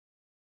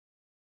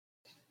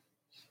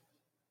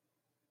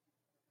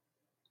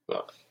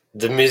Well,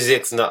 the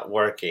music's not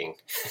working.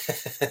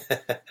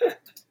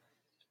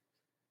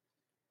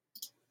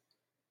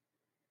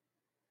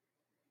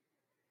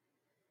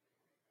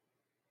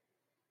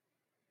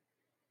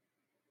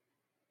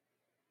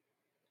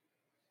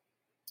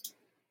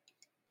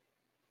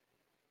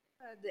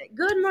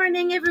 Good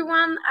morning,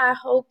 everyone. I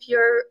hope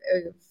you're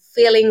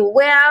feeling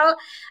well.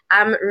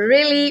 I'm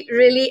really,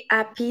 really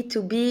happy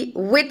to be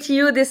with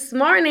you this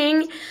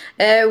morning.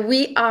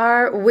 We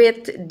are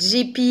with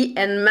GP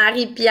and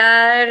Marie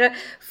Pierre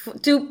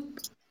to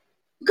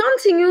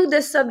continue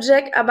the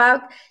subject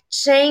about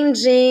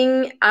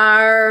changing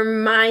our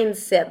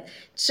mindset,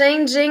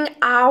 changing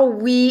how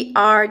we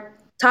are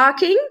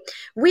talking.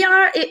 We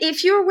are,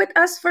 if you're with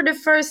us for the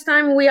first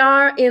time, we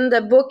are in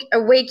the book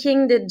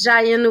Awakening the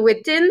Giant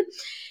Within,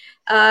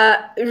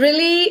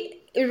 really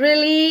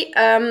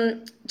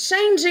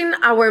changing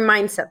our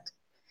mindset.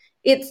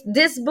 It's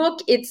this book,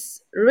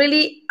 it's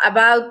really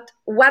about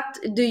what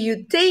do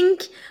you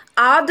think,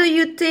 how do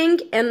you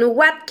think, and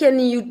what can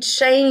you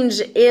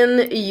change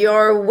in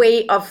your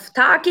way of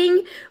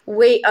talking,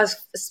 way of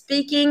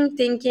speaking,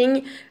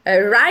 thinking,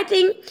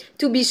 writing,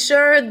 to be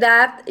sure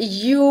that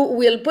you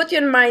will put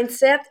your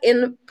mindset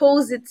in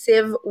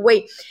positive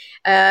way.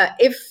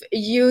 If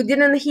you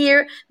didn't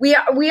hear, we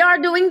are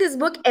doing this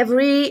book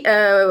every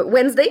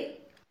Wednesday,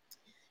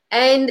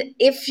 and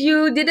if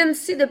you didn't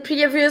see the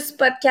previous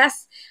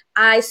podcast,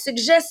 I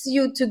suggest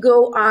you to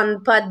go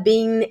on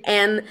Podbean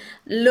and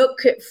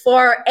look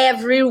for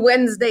every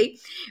Wednesday,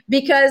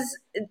 because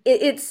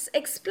it's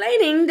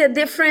explaining the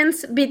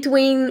difference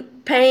between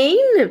pain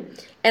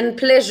and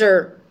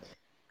pleasure.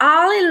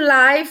 All in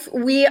life,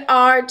 we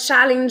are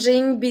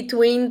challenging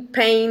between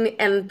pain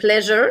and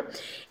pleasure.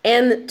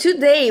 And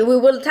today we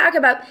will talk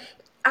about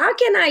how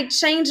can I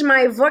change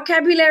my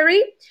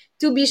vocabulary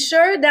to be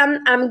sure that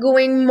I'm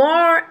going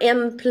more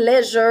in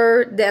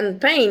pleasure than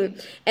pain,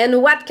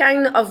 and what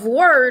kind of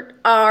words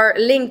are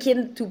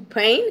linked to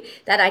pain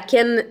that I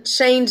can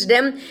change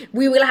them.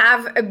 We will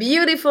have a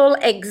beautiful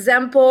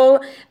example,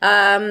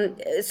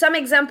 some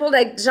example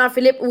that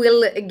Jean-Philippe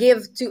will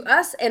give to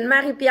us, and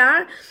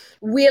Marie-Pierre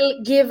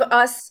will give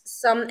us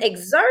some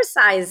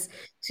exercise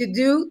to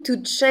do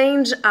to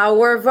change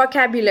our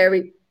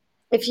vocabulary.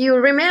 If you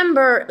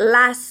remember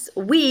last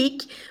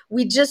week,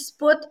 we just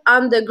put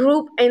on the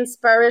group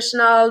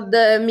Inspirational,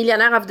 the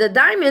Millionaire of the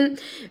Diamond,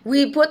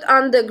 we put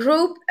on the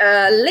group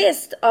a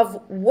list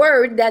of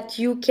words that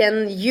you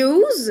can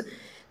use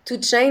to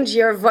change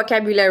your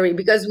vocabulary,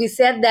 because we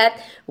said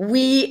that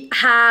we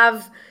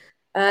have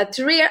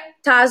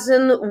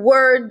 3,000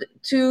 words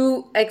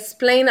to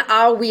explain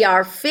how we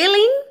are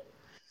feeling,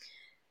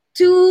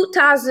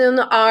 2,000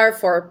 are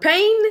for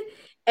pain,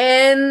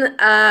 and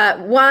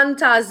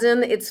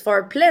 1,000 it's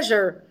for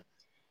pleasure.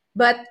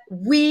 But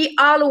we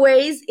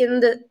always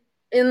in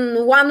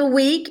 1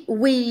 week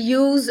we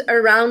use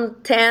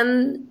around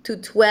 10 to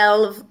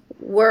 12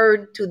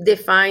 words to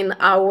define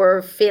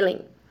our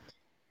feeling.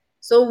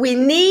 So we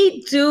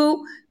need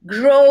to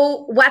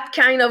grow what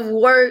kind of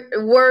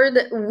word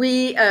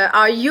we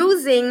are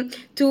using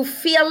to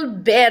feel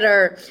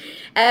better.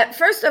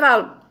 First of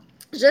all,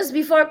 just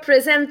before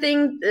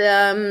presenting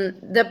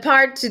the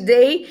part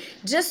today,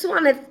 just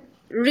want to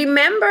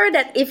remember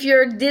that if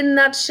you did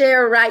not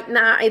share right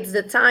now, it's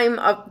the time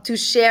to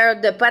share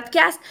the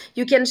podcast.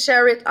 You can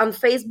share it on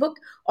Facebook,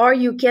 or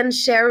you can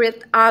share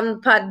it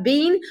on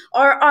Podbean,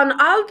 or on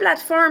all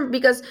platforms,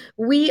 because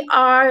we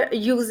are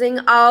using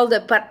all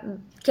the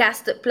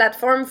podcast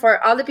platform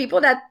for all the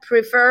people that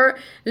prefer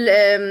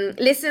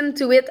listen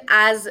to it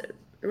as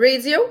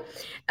radio,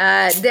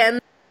 then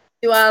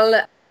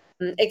visual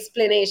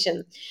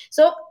explanation.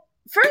 So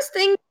first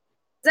thing,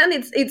 then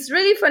it's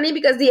really funny,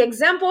 because the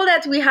example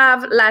that we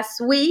have last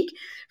week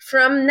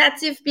from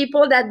native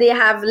people that they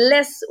have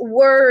less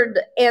word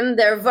in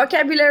their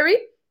vocabulary,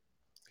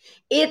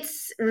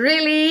 it's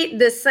really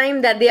the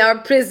same that they are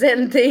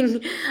presenting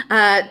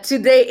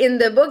today in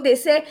the book. They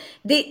say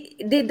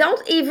they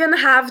don't even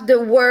have the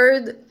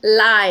word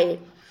lie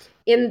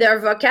in their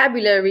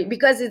vocabulary,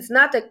 because it's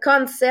not a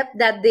concept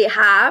that they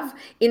have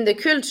in the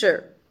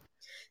culture.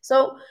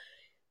 So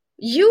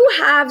you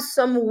have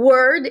some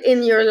word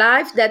in your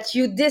life that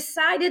you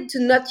decided to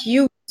not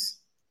use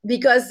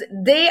because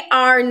they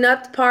are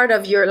not part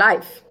of your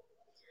life.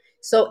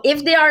 So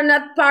if they are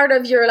not part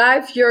of your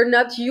life, you're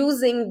not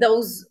using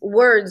those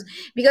words,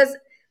 because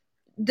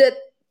the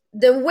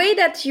the way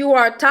that you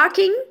are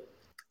talking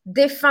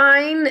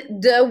define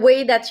the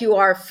way that you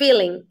are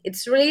feeling.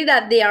 It's really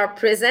that they are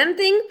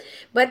presenting,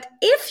 but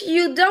if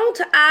you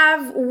don't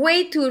have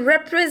way to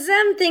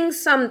representing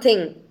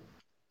something,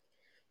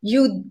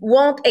 you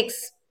won't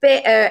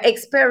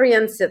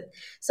experience it.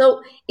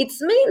 So it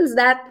means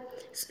that,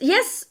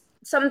 yes,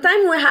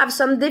 sometimes we have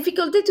some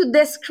difficulty to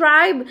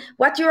describe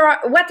what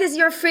is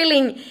your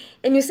feeling,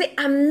 and you say,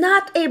 I'm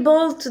not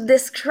able to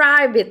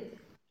describe it.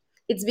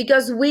 It's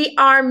because we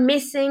are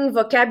missing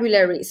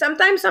vocabulary.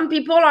 Sometimes some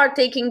people are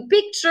taking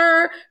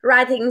picture,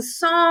 writing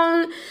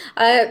song,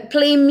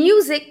 play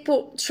music,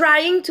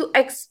 trying to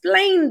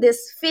explain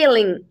this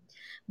feeling.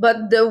 but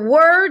the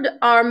words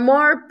are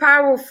more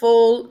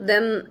powerful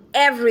than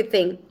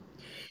everything.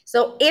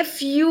 So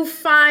if you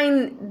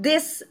find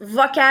this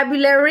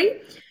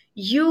vocabulary,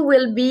 you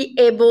will be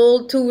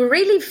able to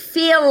really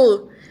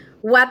feel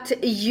what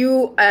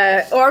you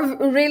or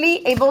really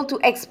able to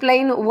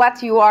explain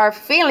what you are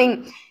feeling.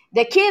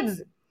 The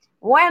kids,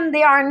 when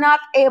they are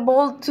not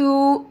able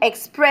to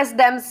express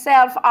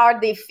themselves how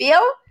they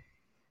feel,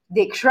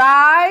 they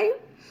cry,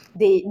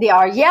 they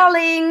are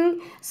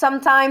yelling,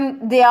 sometimes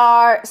they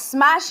are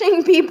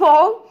smashing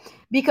people,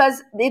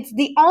 because it's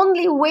the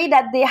only way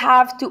that they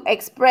have to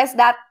express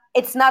that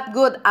it's not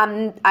good,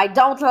 I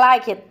don't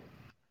like it.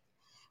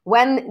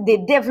 When they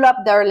develop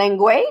their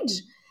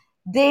language,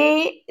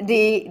 they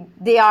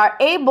are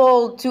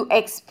able to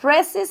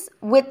express this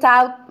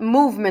without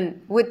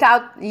movement,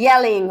 without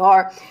yelling.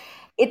 Or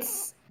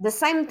it's the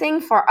same thing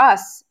for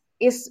us.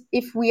 Is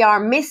if we are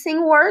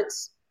missing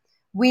words,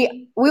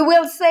 we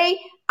will say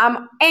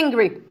I'm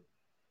angry,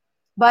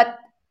 but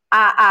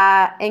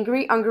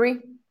angry,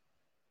 hungry,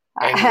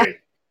 Angry.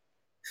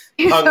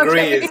 Hungry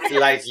okay. is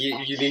like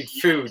you need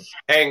food.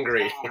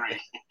 Angry.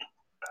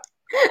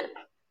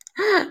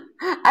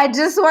 I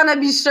just want to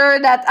be sure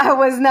that I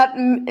was not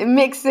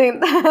mixing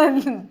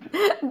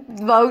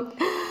both.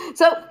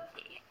 So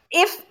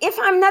if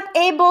I'm not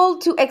able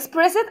to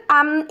express it,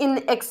 I'm in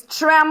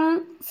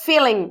extreme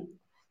feeling.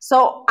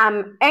 So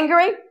I'm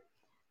angry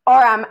or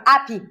I'm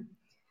happy.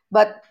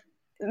 But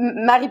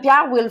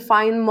Marie-Pierre will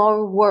find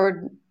more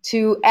word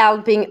to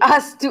helping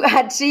us to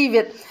achieve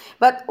it.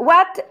 But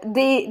what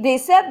they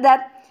said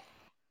that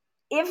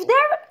if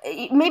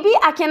there, maybe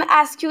I can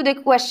ask you the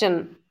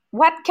question: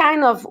 what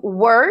kind of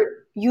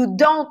word you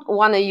don't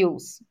want to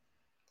use?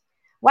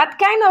 What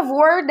kind of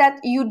word that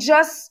you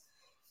just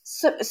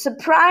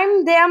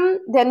supreme them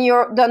than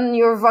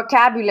your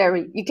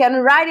vocabulary? You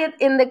can write it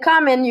in the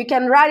comment. You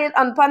can write it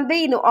on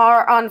Podbean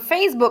or on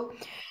Facebook,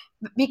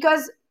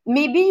 because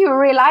maybe you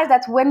realize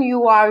that when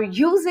you are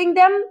using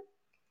them,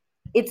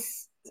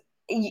 it's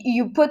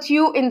you put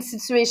you in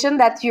situation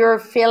that you're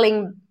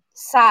feeling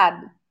sad.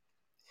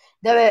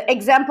 The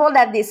example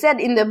that they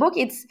said in the book,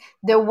 it's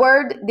the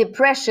word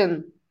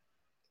depression.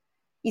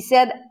 He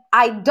said,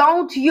 I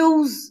don't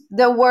use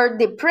the word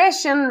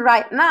depression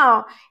right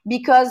now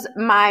because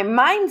my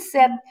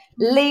mindset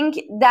link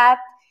that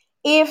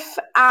if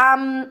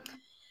I'm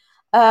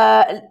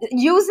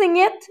using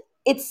it,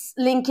 it's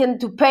linking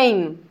to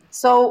pain.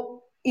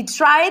 So he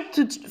tried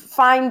to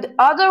find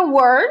other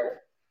word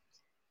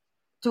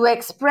to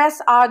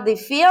express how they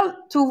feel,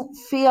 to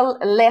feel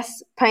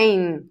less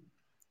pain.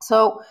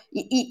 So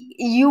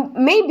you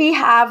maybe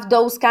have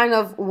those kind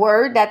of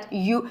word that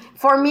you,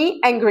 for me,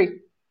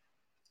 angry.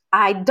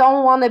 I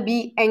don't want to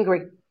be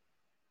angry.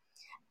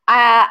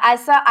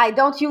 I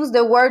don't use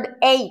the word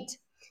hate.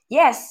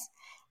 Yes,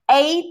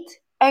 hate,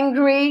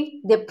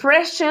 angry,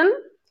 depression.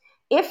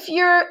 If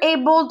you're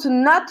able to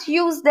not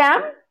use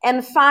them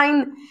and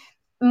find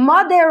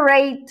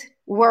moderate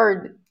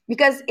word,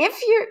 because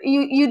if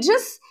you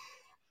just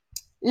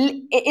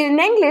in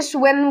English,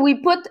 when we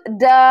put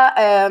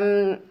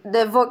the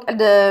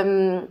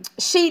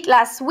sheet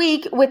last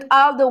week with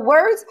all the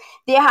words,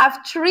 they have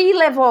 3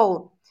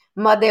 level: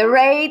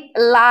 moderate,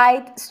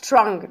 light,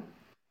 strong.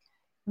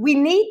 We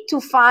need to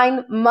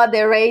find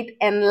moderate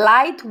and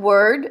light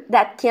word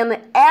that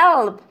can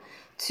help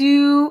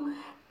to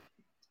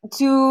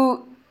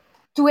to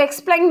to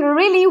explain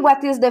really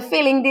what is the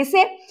feeling. They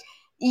say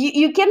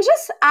you can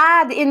just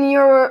add in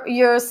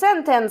your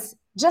sentence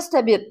just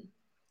a bit.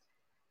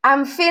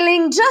 I'm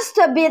feeling just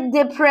a bit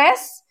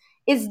depressed.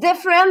 It's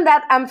different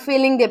that I'm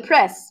feeling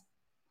depressed.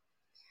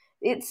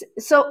 It's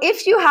so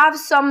if you have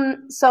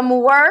some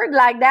word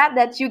like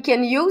that you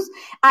can use.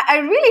 I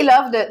really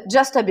love the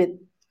just a bit.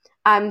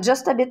 I'm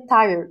just a bit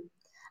tired.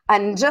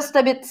 I'm just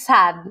a bit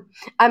sad.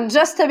 I'm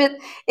just a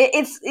bit.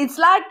 It's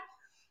like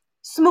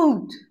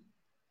smooth.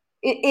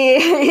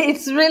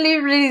 It's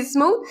really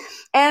smooth,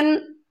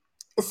 and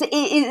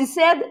it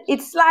said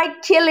it's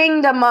like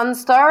killing the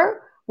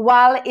monster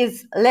while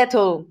it's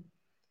little.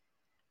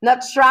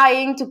 Not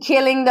trying to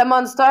killing the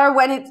monster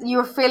when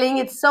you're feeling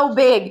it's so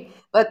big,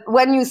 but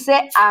when you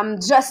say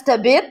I'm just a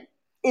bit,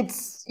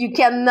 it's you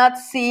cannot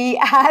see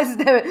as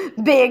the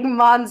big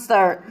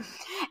monster.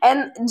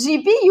 And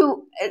GP,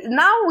 you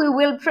now we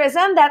will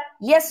present that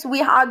yes, we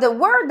are the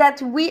word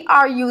that we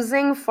are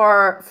using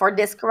for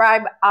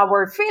describe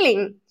our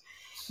feeling,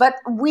 but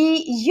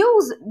we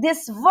use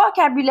this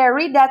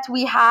vocabulary that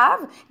we have,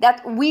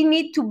 that we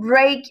need to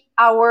break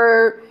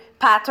our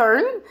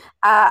pattern.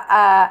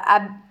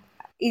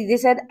 They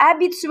said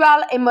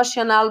habitual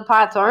emotional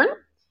pattern.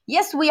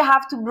 Yes, we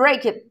have to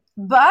break it,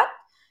 but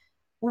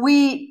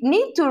we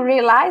need to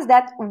realize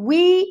that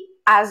we,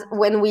 as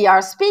when we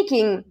are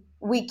speaking,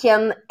 we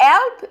can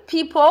help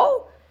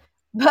people,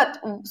 but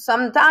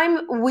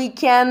sometimes we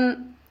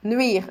can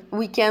nuire,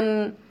 we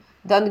can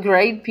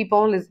downgrade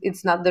people.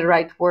 It's not the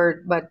right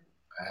word, but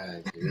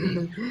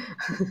Nuit.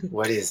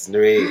 What is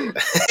Nuit?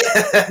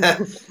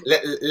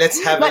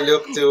 Let's have a but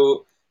look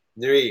to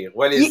Nuit.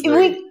 What is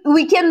Nuit?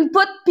 we can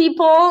put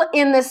people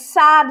in a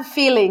sad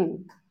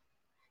feeling.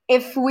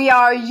 if we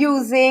are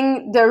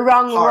using the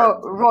wrong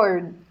Harm.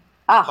 word.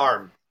 Ah,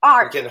 Harm. We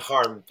art. can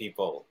harm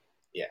people.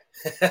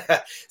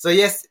 Yeah. So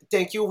yes,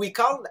 thank you. We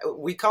call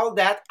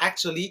that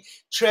actually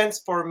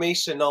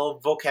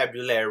transformational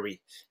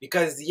vocabulary,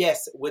 because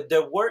yes, with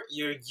the word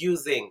you're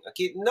using,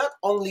 okay, not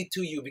only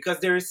to you, because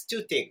there is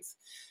two things.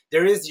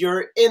 There is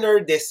your inner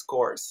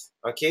discourse,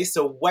 okay,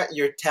 so what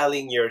you're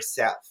telling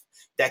yourself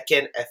that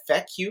can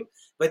affect you,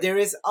 but there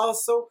is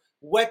also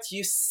what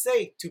you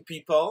say to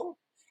people,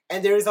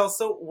 and there is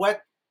also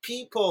what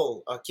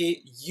people,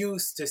 okay,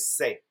 used to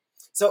say.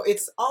 So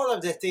it's all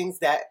of the things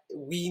that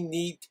we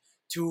need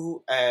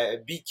to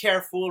be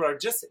careful or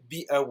just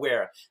be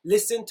aware.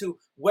 Listen to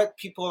what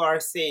people are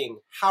saying.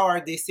 How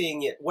are they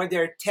saying it? What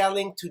they're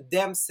telling to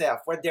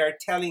themselves, what they're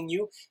telling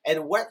you,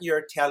 and what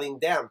you're telling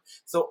them.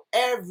 So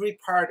every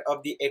part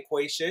of the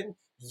equation,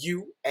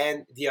 you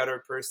and the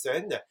other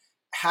person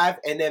have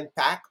an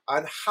impact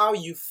on how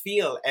you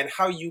feel and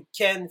how you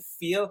can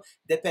feel,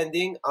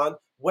 depending on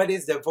what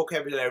is the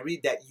vocabulary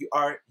that you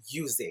are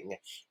using.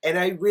 And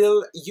I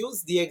will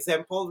use the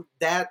example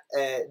that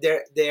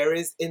there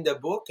is in the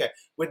book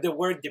with the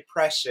word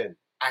depression,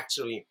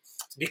 actually,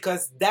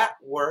 because that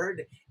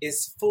word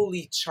is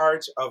fully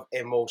charged of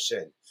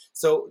emotion.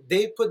 So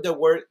they put the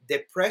word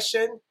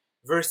depression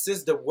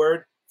versus the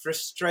word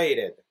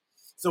frustrated.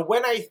 So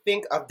when I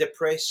think of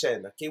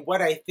depression, okay,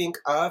 what I think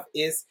of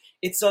is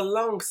it's a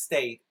long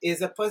state,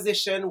 is a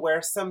position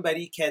where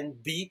somebody can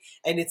be,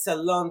 and it's a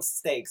long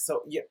state.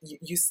 So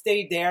you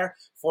stay there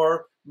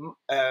for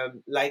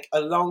like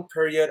a long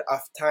period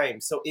of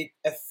time. So it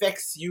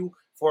affects you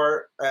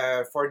for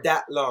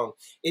that long.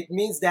 It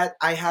means that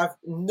I have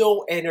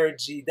no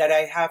energy, that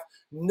I have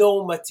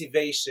no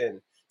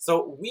motivation.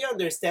 So we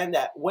understand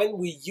that when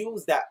we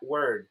use that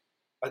word,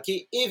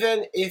 okay,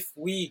 even if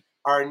we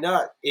are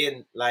not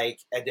in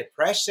like a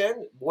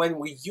depression, when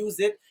we use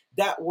it,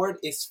 that word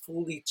is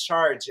fully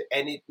charged,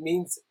 and it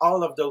means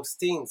all of those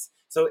things.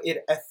 So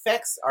it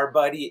affects our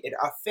body, it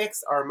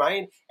affects our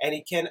mind, and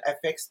it can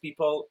affect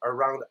people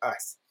around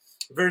us.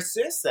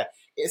 Versus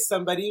is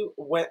somebody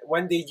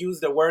when they use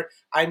the word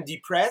I'm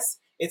depressed,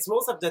 it's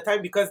most of the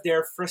time because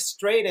they're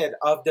frustrated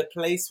of the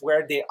place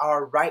where they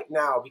are right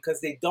now,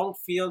 because they don't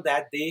feel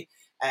that they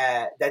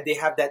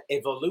have that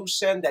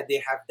evolution, that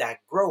they have that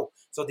growth.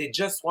 So they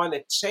just want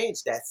to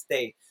change that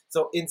state.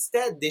 So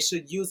instead, they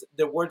should use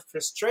the word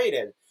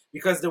frustrated,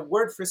 because the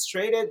word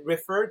frustrated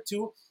referred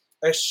to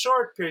a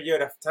short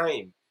period of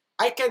time.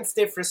 I can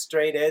stay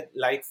frustrated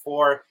like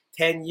for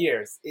 10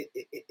 years.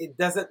 It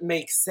doesn't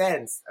make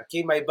sense.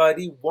 Okay, my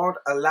body won't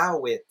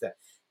allow it.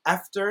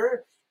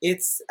 After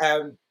it's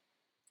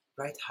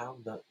right, how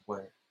not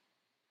where?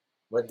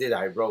 What did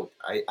I wrote?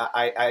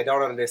 I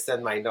don't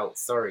understand my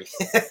notes. Sorry.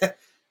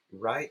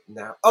 Right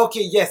now.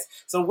 Okay, yes.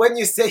 So when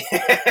you say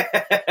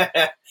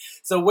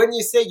so when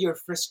you say you're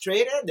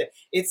frustrated,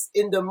 it's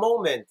in the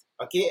moment.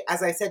 Okay,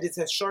 as I said, it's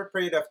a short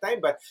period of time,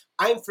 but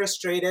I'm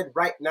frustrated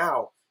right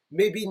now.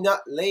 Maybe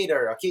not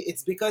later. Okay,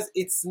 it's because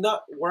it's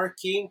not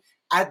working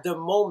at the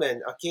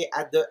moment. Okay,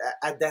 at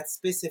that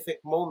specific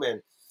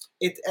moment.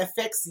 It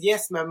affects,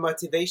 yes, my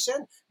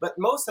motivation, but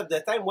most of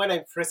the time when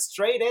I'm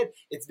frustrated,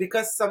 it's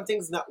because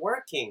something's not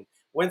working.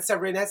 When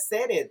Sabrina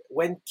said it,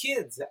 when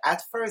kids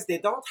at first they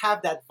don't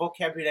have that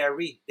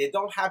vocabulary, they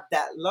don't have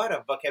that lot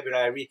of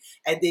vocabulary,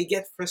 and they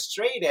get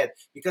frustrated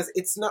because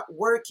it's not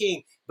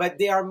working, but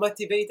they are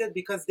motivated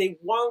because they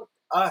want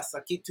us,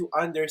 okay, to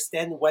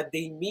understand what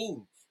they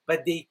mean,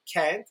 but they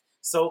can't.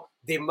 So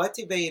they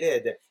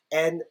motivated,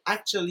 and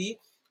actually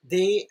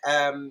they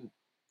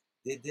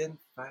didn't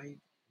find.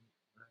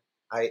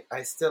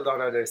 I still don't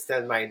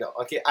understand my note.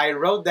 Okay, I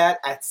wrote that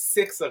at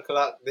 6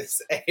 o'clock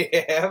this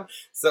AM,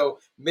 so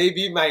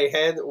maybe my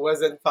hand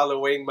wasn't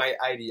following my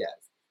ideas.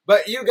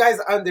 But you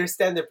guys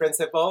understand the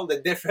principle, the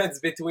difference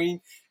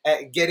between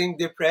getting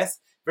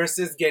depressed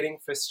versus getting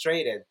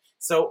frustrated.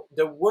 So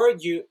the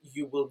word you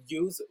will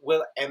use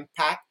will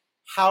impact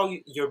how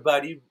your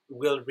body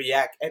will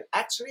react, and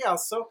actually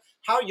also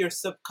how your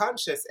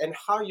subconscious and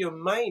how your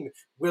mind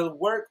will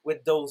work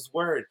with those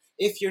words.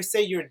 If you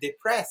say you're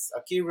depressed,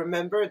 okay,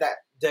 remember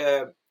that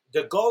the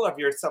goal of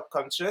your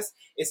subconscious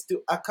is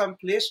to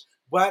accomplish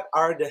what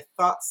are the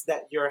thoughts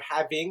that you're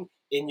having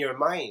in your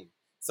mind.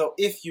 So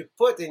if you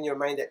put in your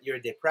mind that you're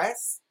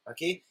depressed,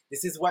 okay,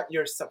 this is what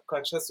your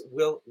subconscious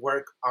will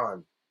work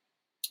on.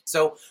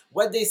 So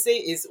what they say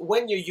is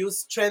when you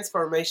use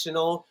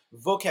transformational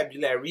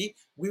vocabulary,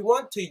 we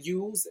want to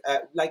use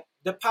like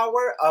the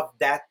power of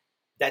that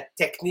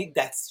technique,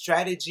 that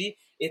strategy.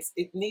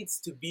 It needs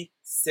to be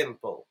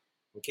simple,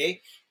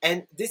 okay?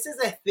 And this is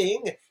a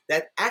thing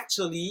that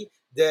actually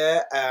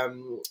the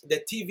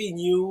TV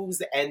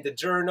news and the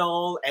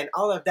journal and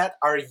all of that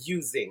are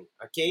using,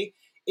 okay?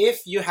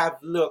 If you have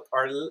looked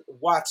or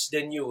watched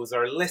the news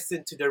or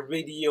listened to the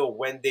radio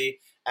when they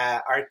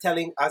are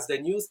telling us the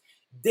news,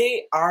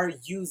 they are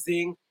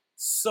using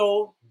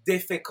so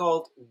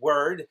difficult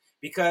word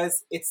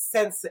because it's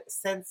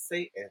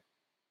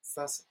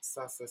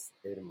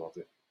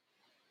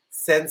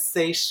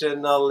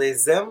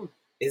sensationalism.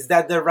 Is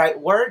that the right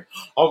word?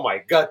 Oh my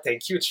God!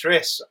 Thank you,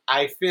 Trish.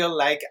 I feel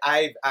like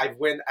I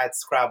win at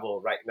Scrabble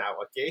right now.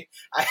 Okay.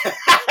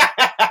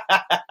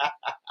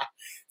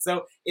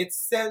 So it's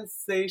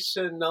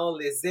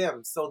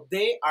sensationalism. So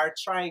they are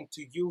trying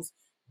to use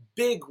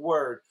big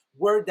word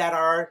that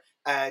are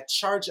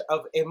charged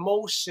of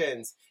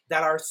emotions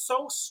that are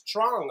so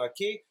strong.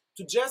 Okay,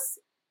 to just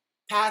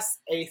pass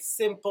a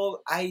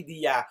simple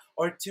idea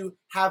or to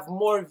have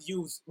more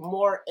views,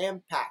 more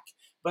impact.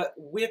 But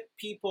with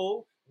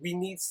people, we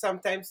need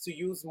sometimes to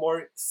use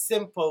more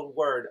simple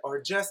word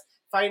or just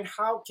find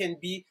how can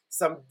be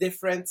some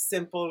different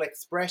simple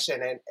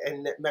expression.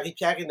 And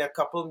Marie-Pierre in a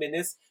couple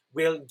minutes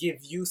will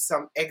give you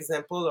some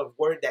example of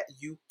word that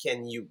you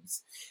can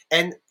use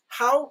and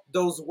how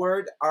those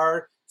words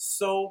are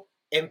so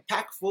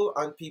impactful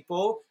on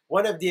people.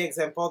 One of the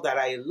example that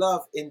I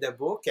love in the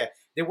book,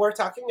 they were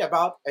talking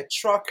about a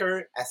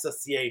trucker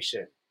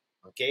association.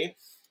 Okay,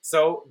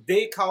 so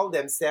they call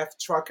themselves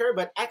trucker,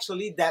 but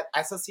actually that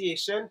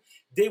association,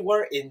 they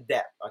were in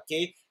debt.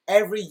 Okay,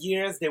 every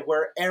years there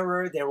were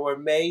error they were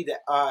made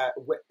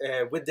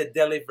with the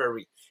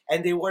delivery,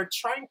 and they were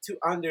trying to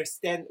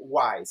understand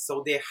why.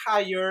 So they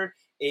hire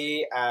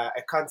a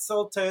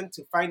consultant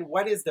to find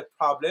what is the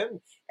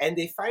problem, and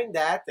they find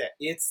that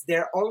it's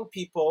their own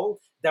people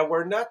that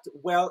were not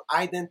well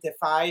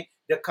identify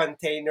the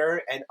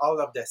container and all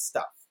of the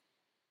stuff.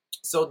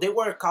 So they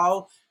were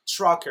called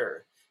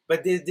trucker,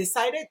 but they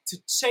decided to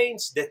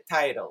change the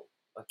title,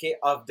 okay,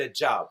 of the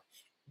job.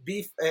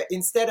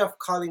 Instead of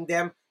calling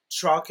them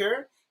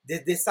trucker, they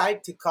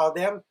decide to call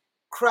them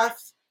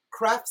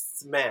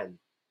craftsman.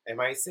 Am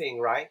I saying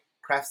right?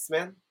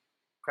 Craftsman?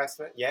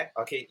 Craftsman? Yeah.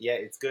 Okay. Yeah,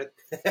 it's good.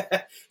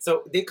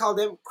 So they call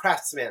them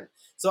craftsmen.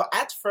 So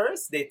at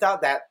first they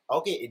thought that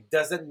okay, it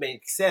doesn't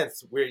make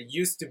sense. We're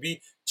used to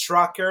be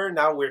trucker,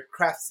 now we're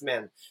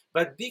craftsmen.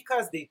 But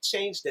because they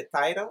changed the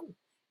title,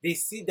 they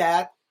see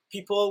that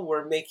people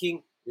were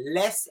making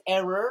less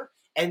error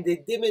and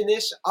they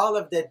diminish all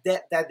of the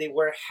debt that they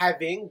were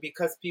having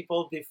because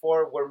people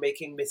before were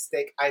making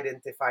mistake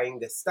identifying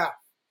the stuff.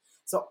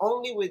 So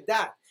only with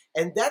that.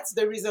 And that's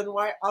the reason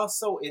why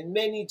also in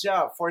many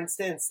jobs, for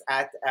instance,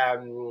 at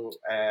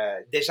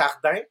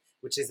Desjardins,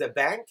 which is a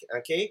bank,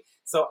 okay?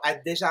 So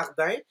at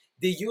Desjardins,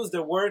 they use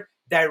the word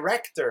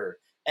director.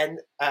 And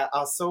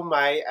also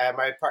my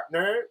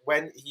partner,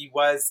 when he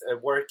was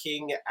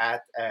working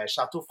at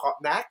Chateau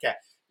Frontenac, a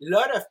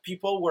lot of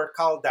people were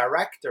called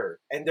director.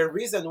 And the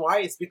reason why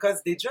is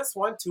because they just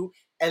want to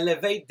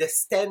elevate the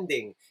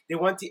standing. They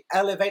want to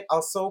elevate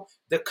also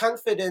the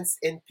confidence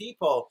in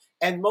people.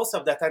 And most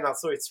of the time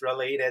also it's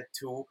related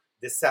to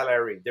the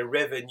salary, the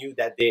revenue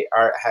that they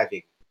are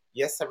having.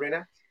 Yes,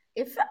 Sabrina?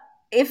 If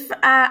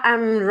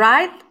I'm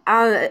right,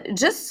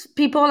 just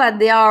people that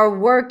they are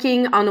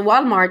working on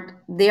Walmart,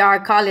 they are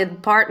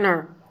called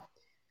partner.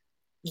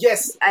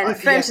 Yes, In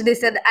French, yes, they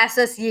said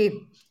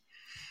associé.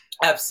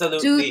 To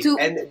absolutely. to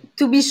And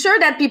to be sure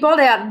that people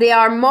they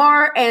are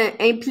more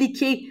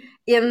impliqué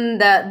in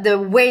the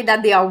way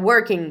that they are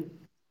working.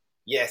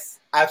 yes,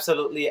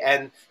 absolutely.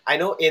 And I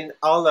know in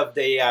all of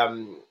the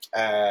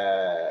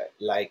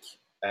like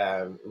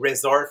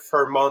resort,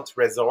 Fairmont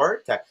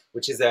Resort,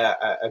 which is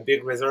a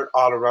big resort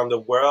all around the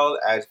world,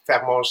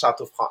 Fairmont,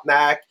 Château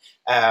Frontenac,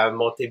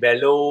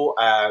 Montebello,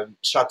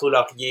 Château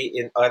Laurier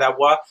in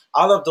Ottawa,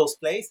 all of those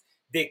places,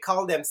 they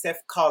call themselves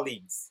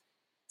colleagues.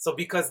 So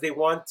because they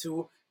want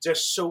to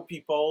just show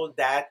people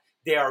that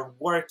they are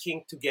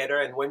working together,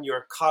 and when you're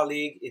a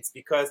colleague, it's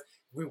because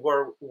we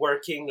were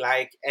working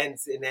like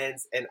ends in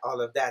ends and all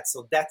of that.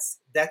 So that's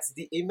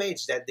the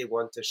image that they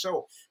want to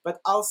show. But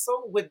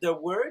also with the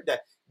word,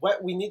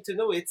 what we need to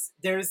know it's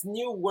there's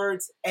new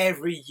words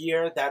every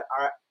year that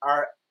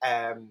are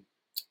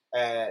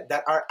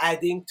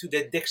adding to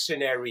the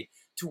dictionary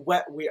to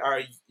what we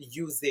are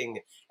using.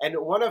 And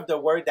one of the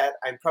words that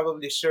I'm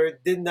probably sure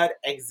did not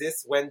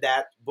exist when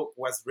that book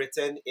was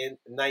written in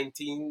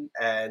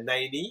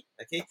 1990,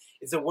 okay,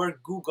 is the word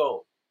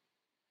Google.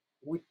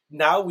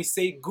 Now we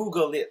say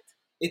Google it.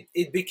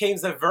 It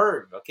becomes a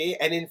verb, okay?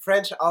 And in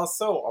French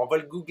also, on va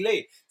le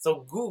googler.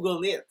 So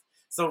Google it.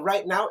 So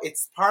right now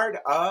it's part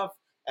of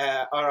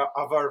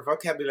our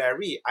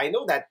vocabulary. I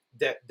know that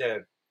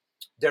the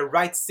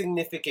right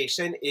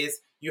signification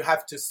is you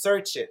have to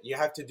search it. You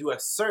have to do a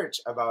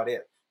search about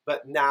it.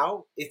 But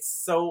now it's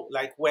so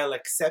like well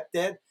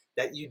accepted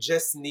that you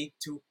just need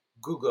to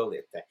Google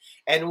it.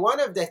 And one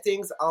of the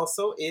things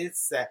also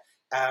is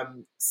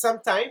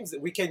sometimes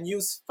we can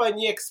use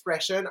funny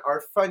expression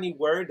or funny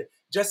word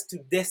just to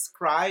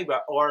describe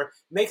or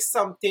make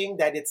something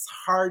that it's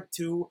hard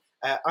to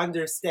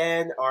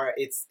understand or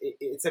it's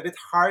a bit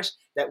harsh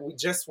that we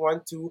just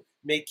want to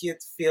make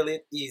it feel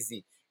it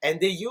easy. And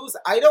they use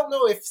I don't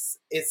know if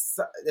it's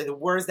the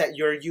words that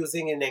you're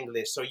using in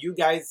English, so you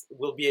guys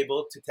will be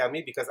able to tell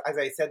me because as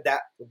I said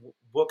that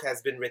book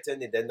has been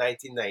written in the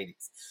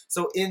 1990s.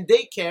 So in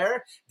daycare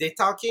they're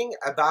talking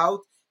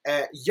about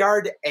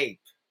yard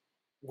ape,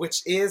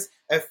 which is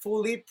a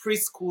fully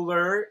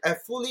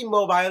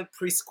mobile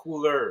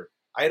preschooler.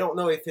 I don't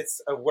know if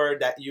it's a word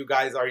that you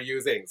guys are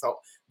using.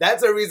 So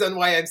That's the reason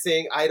why I'm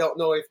saying I don't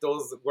know if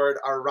those words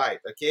are right.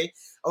 Okay,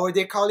 or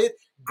they call it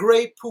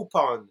gray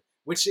poupon,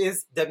 which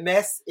is the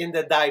mess in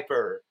the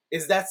diaper.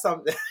 Is that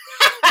something?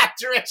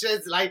 Trish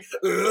is like,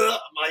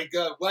 my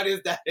God, what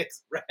is that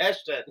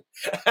expression?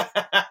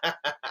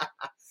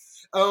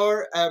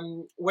 Or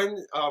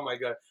when, oh my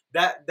God,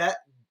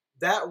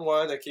 that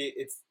one, okay,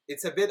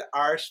 it's a bit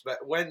harsh, but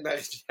when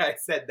Maria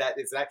said that,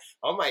 it's like,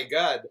 oh my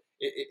God,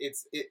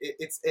 it's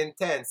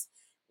intense.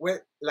 When,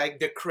 like,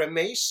 the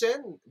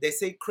cremation, they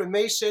say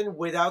cremation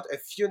without a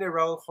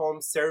funeral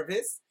home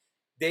service.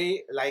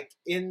 They, like,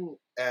 in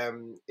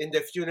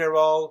the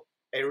funeral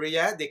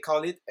area, they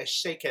call it a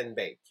shake and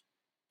bake.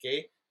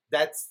 Okay,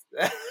 that's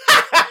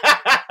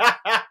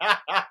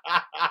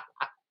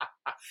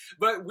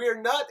but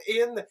we're not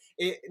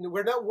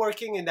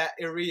working in that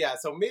area,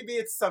 so maybe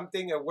it's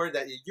something, a word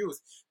that you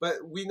use, but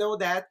we know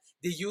that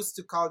they used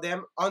to call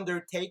them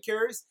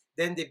undertakers,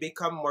 then they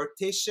become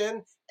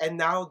mortician, and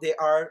now they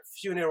are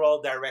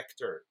funeral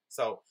director.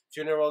 So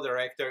funeral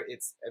director,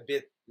 it's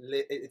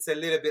a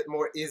little bit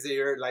more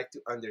easier, like,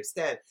 to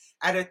understand.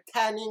 At a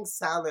tanning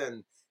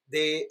salon,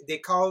 they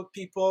call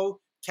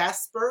people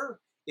Casper.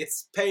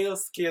 It's pale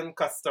skin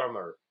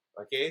customer.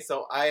 Okay,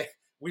 so I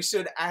we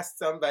should ask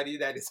somebody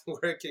that is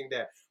working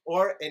there.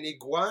 Or an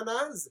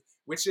iguanas,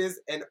 which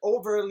is an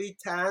overly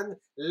tan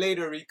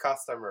latery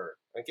customer.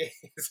 Okay,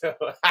 so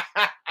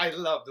I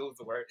love those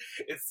words.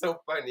 It's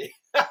so funny.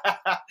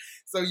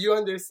 So you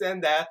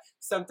understand that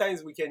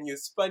sometimes we can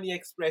use funny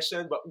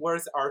expression, but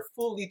words are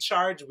fully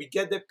charged. We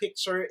get the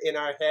picture in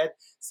our head,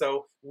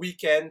 so we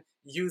can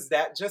use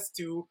that just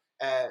to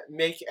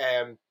make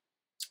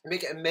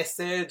a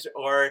message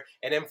or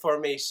an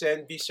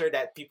information, be sure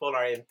that people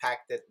are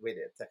impacted with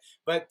it.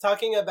 But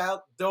talking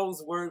about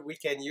those words we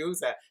can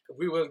use,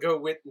 we will go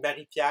with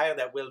Marie-Pierre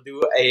that will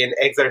do an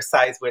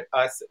exercise with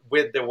us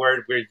with the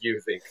word we're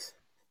using.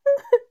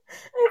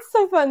 It's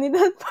so funny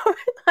that part.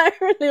 I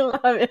really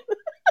love it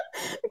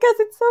because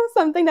it's so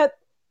something that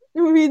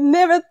we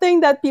never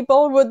think that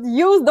people would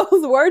use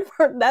those words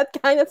for that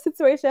kind of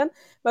situation.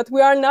 But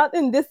we are not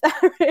in this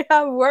area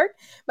of work.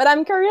 But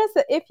I'm curious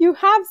if you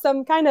have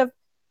some kind of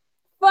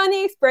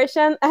funny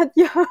expression at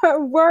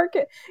your work,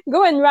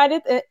 go and write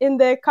it in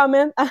the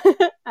comment.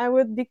 I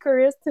would be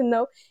curious to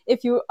know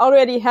if you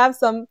already have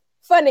some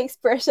funny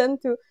expression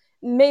to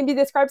maybe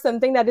describe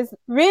something that is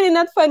really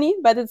not funny,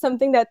 but it's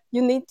something that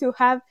you need to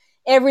have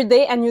every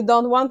day and you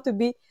don't want to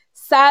be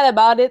sad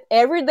about it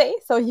every day.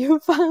 So you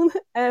found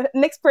an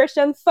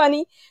expression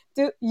funny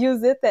to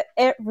use it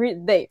every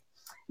day.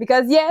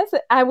 Because yes,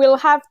 I will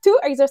have two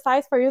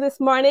exercises for you this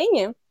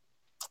morning.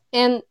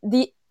 And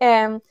the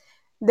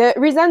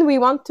reason we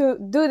want to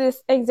do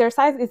this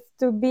exercise is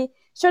to be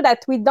sure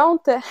that we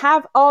don't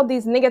have all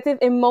these negative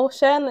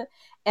emotions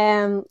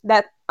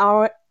that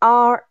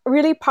are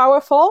really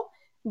powerful,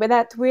 but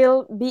that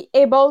will be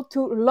able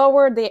to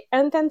lower the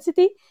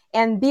intensity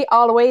and be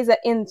always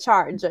in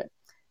charge.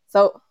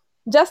 So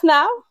just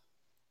now,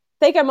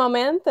 take a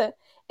moment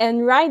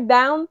and write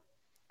down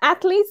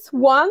at least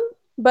one,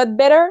 but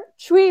better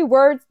three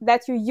words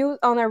that you use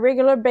on a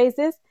regular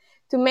basis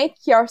to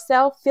make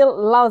yourself feel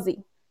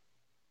lousy.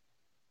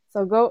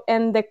 So go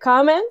in the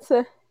comments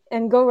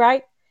and go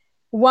write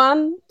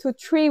 1 to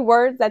 3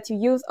 words that you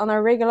use on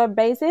a regular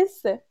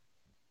basis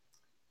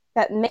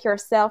that make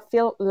yourself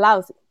feel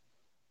lousy.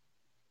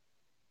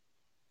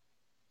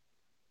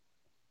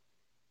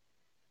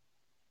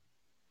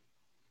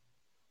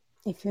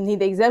 If you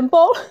need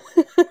example,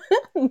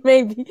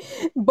 maybe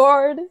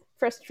bored,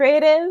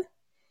 frustrated,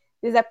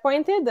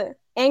 disappointed,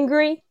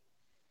 angry,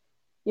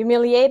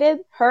 humiliated,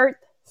 hurt,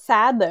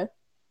 sad.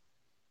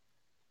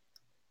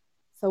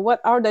 So what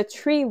are the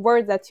 3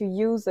 words that you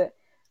use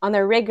on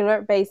a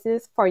regular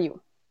basis for you?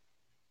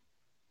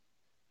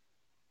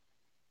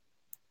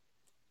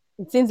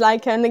 It seems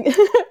like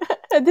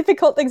a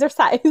difficult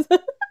exercise.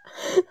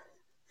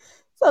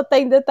 So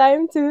take the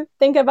time to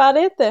think about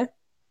it.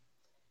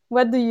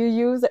 What do you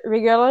use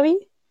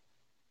regularly?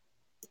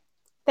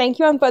 Thank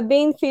you on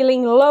Podbean.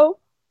 Feeling low,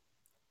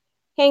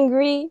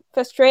 angry,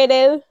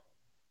 frustrated,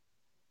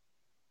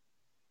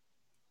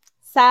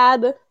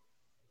 sad,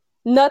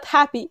 not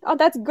happy. Oh,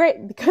 that's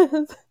great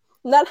because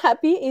not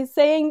happy is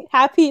saying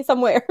happy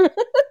somewhere.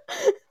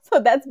 So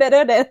that's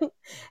better than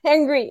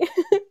angry.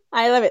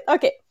 I love it.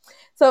 Okay.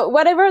 So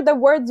whatever the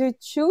words you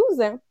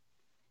choose,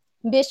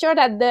 be sure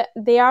that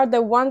they are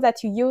the ones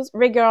that you use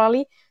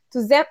regularly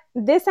to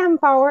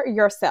disempower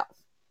yourself.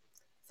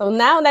 So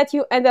now that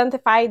you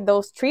identified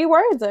those 3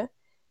 words,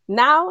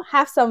 now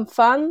have some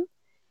fun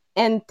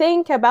and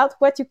think about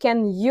what you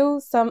can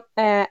use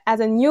as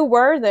a new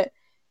word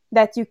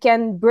that you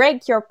can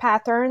break your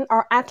pattern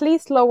or at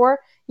least lower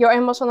your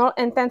emotional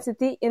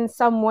intensity in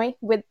some way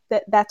with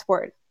that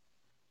word.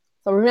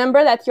 So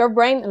remember that your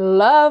brain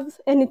loves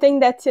anything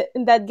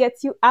that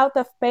gets you out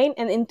of pain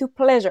and into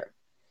pleasure.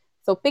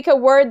 So pick a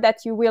word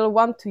that you will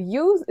want to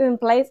use in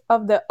place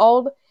of the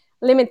old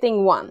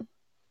limiting one.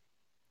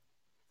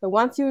 So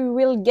once you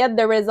will get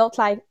the result,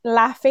 like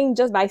laughing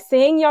just by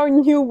saying your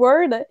new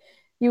word,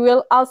 you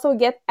will also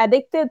get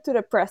addicted to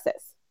the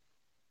process.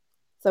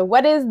 So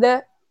what is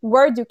the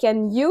word you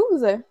can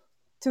use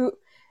to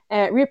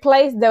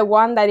replace the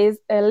one that is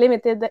a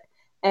limited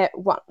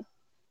one?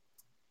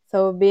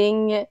 So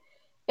being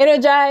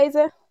energized,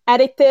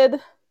 addicted,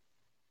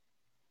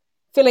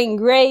 feeling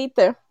great.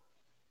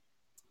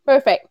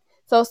 Perfect.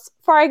 So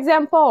for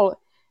example,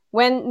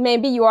 when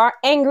maybe you are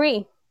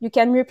angry, you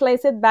can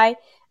replace it by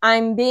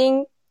I'm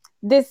being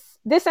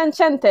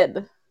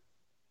disenchanted.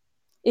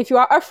 If you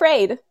are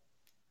afraid,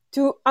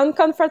 to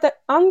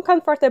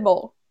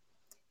uncomfortable.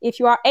 If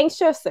you are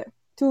anxious,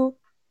 to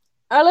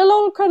a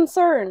little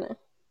concerned.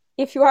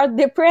 If you are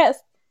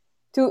depressed,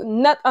 to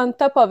not on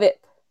top of it.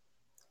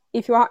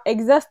 If you are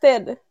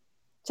exhausted,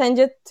 change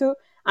it to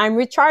I'm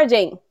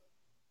recharging.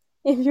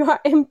 If you are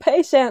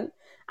impatient,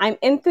 I'm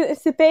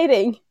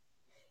anticipating.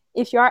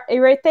 If you are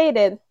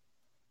irritated,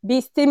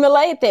 be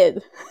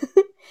stimulated.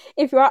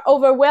 If you are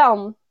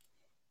overwhelmed,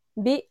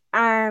 be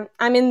I'm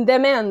in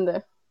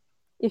demand.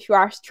 If you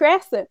are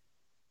stressed,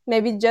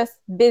 maybe just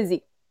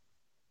busy.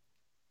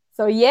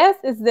 So yes,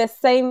 it's the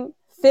same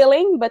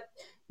feeling, but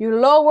you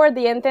lower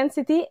the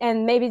intensity,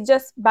 and maybe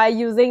just by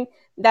using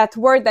that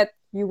word that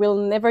you will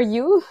never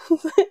use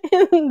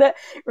in the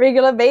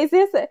regular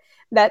basis,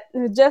 that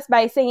just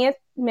by saying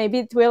it, maybe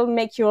it will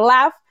make you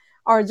laugh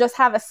or just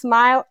have a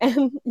smile,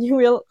 and you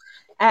will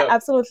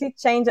absolutely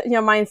change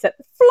your mindset.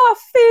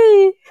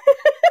 Fluffy!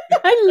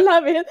 I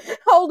love it.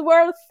 Old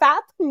word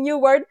fat, new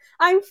word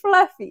I'm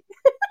fluffy.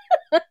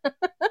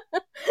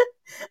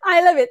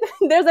 I love it.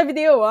 There's a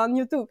video on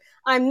YouTube.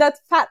 I'm not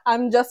fat,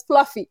 I'm just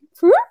fluffy.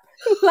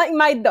 Like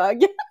my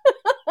dog.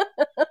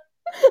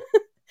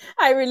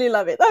 I really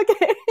love it.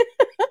 Okay.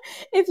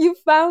 If you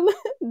found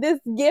this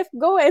gift,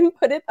 go and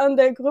put it on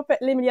the group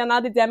Les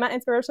Millionnaires des Diamants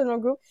Inspirational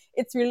Group.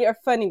 It's really a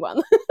funny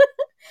one.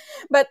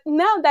 But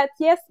now that,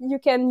 yes, you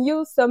can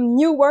use some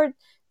new word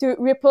to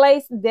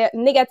replace the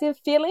negative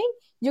feeling,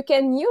 you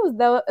can use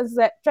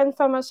the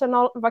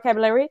transformational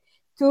vocabulary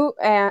to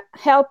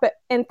help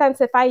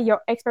intensify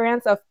your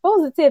experience of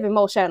positive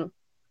emotion.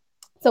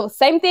 So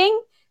same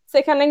thing,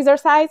 second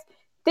exercise,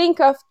 think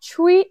of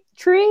three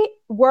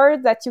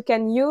words that you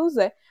can use,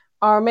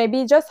 or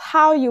maybe just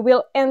how you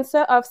will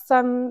answer of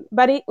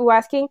somebody who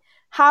asking,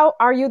 how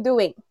are you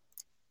doing?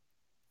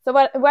 So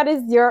what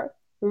is your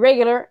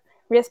regular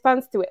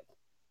response to it?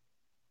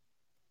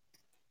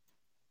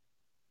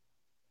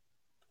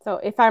 So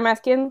if I'm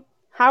asking,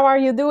 how are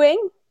you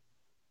doing?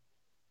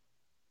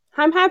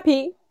 I'm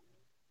happy.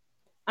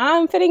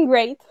 I'm feeling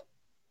great.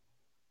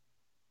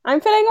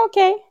 I'm feeling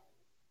okay.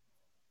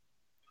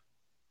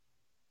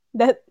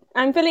 That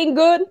I'm feeling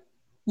good.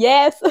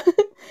 Yes.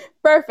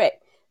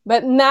 Perfect.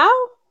 But now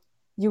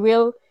you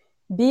will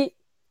be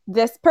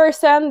this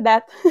person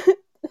that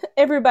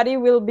everybody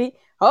will be,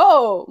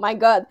 oh my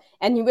God.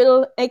 And you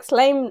will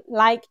exclaim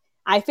like,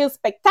 I feel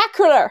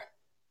spectacular.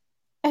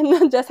 And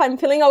not just I'm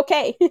feeling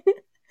okay.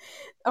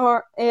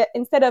 Or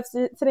instead of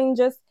sitting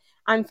just,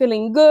 I'm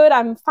feeling good,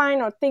 I'm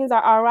fine, or things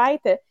are all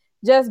right,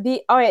 just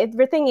be, oh,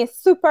 everything is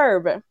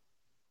superb.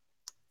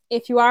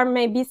 If you are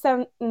maybe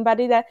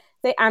somebody that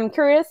say, I'm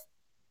curious,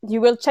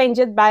 you will change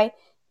it by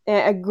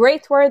a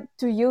great word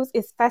to use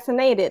is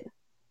fascinated.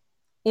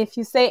 If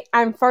you say,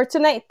 I'm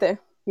fortunate,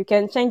 you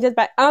can change it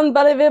by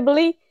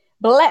unbelievably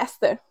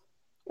blessed.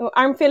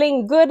 I'm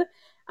feeling good,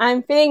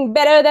 I'm feeling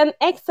better than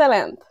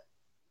excellent.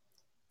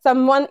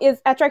 Someone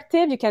is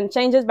attractive, you can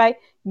change it by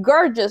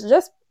gorgeous,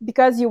 just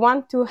because you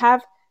want to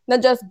have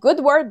not just good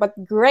word,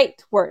 but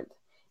great word.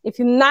 If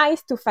you're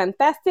nice to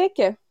fantastic,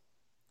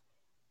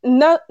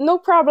 no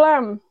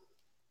problem.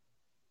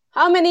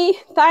 How many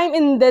times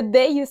in the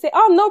day you say,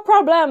 oh, no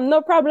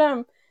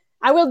problem,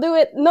 I will do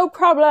it, no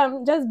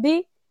problem. Just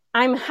be,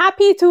 I'm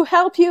happy to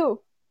help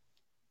you.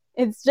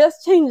 It's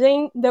just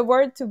changing the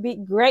word to be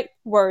great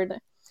word.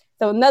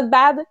 So not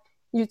bad,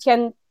 you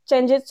can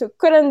change it to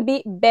couldn't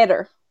be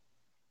better.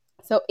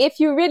 So if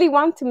you really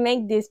want to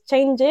make these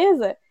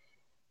changes,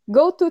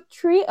 go to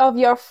 3 of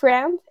your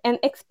friends and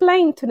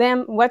explain to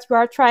them what you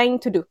are trying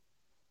to do.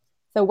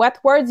 So what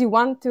words you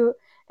want to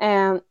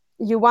have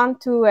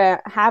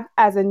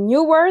as a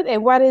new word,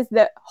 and what is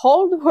the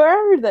old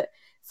word.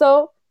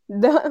 So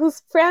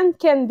those friends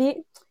can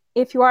be,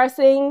 if you are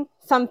saying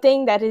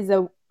something that is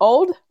an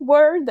old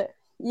word,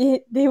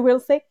 they will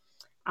say,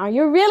 are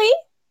you really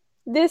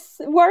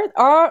this word?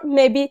 Or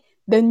maybe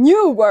the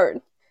new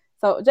word.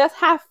 So just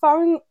have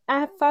fun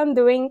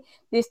doing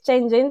these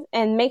changes,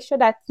 and make sure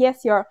that,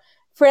 yes, your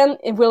friend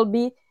will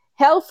be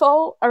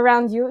helpful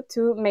around you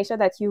to make sure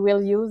that you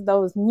will use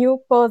those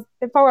new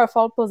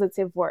powerful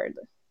positive words.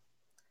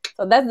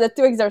 So that's the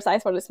 2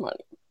 exercises for this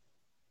morning.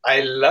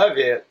 I love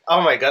it.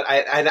 Oh my God.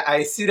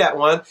 I see that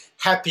one.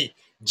 Happy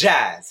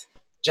jazz.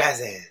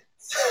 Jazzes.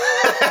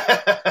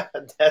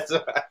 That's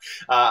what,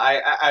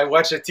 I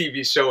watch a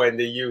TV show and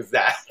they use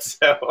that.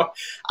 So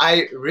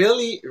I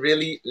really,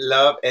 really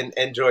love and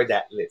enjoy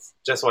that list.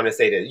 Just want to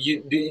say that.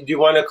 Do you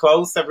want to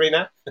close,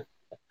 Sabrina?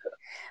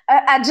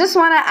 I just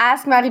want to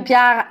ask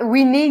Marie-Pierre,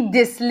 we need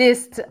this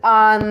list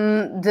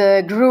on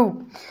the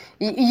group.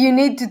 you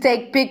need to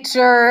take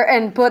picture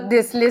and put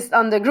this list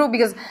on the group,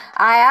 because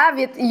I have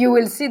it. You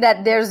will see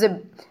that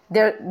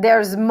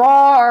there's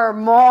more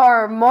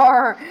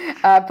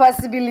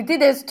possibility.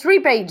 There's 3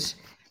 pages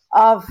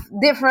of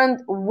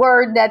different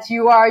word that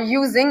you are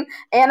using,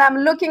 and I'm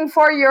looking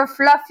for your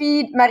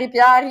fluffy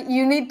Marie-Pierre.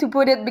 You need to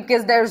put it,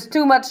 because there's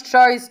too much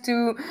choice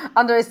to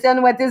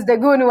understand what is the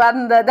good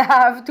one that I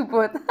have to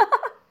put.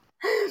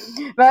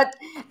 But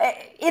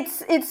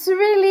it's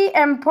really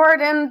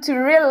important to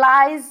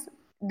realize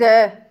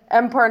the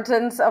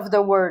importance of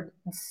the word.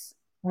 It's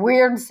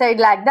weird to say it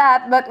like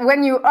that, but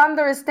when you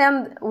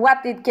understand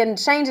what it can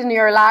change in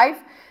your life,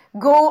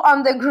 go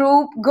on the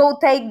group, go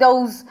take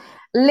those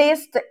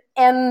lists,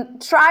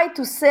 and try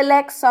to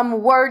select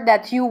some word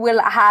that you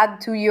will add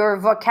to your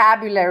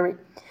vocabulary.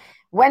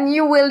 When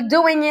you will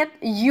doing it,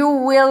 you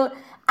will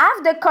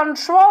have the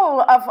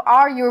control of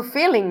how you're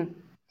feeling,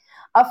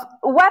 of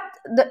what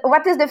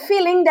is the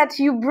feeling that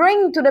you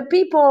bring to the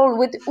people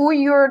with who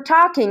you're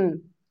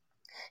talking.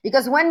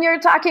 Because when you're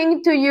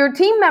talking to your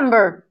team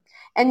member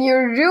and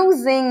you're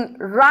using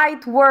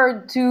right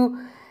word to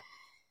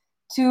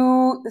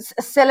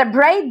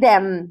celebrate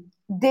them,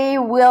 they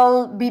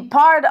will be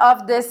part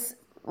of this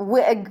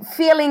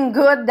feeling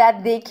good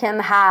that they can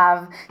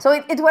have. So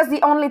it was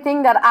the only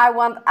thing that I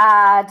want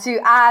to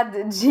add.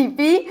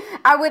 GP,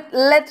 I would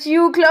let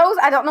you close.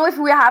 I don't know if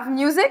we have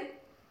music.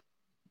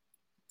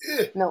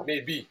 No.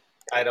 Maybe.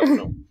 I don't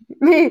know.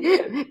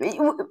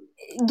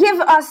 Give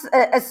us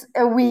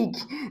a week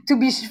to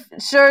be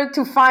sure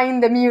to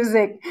find the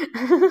music.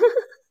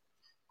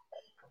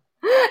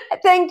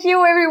 Thank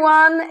you,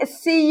 everyone.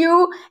 See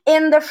you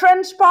in the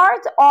French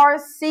part, or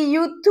see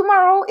you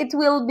tomorrow. It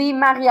will be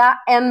Maria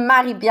and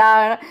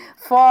Marie-Pierre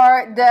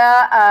for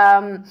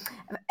the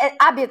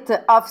habit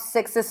of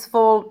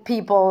successful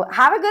people.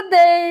 Have a good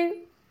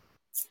day.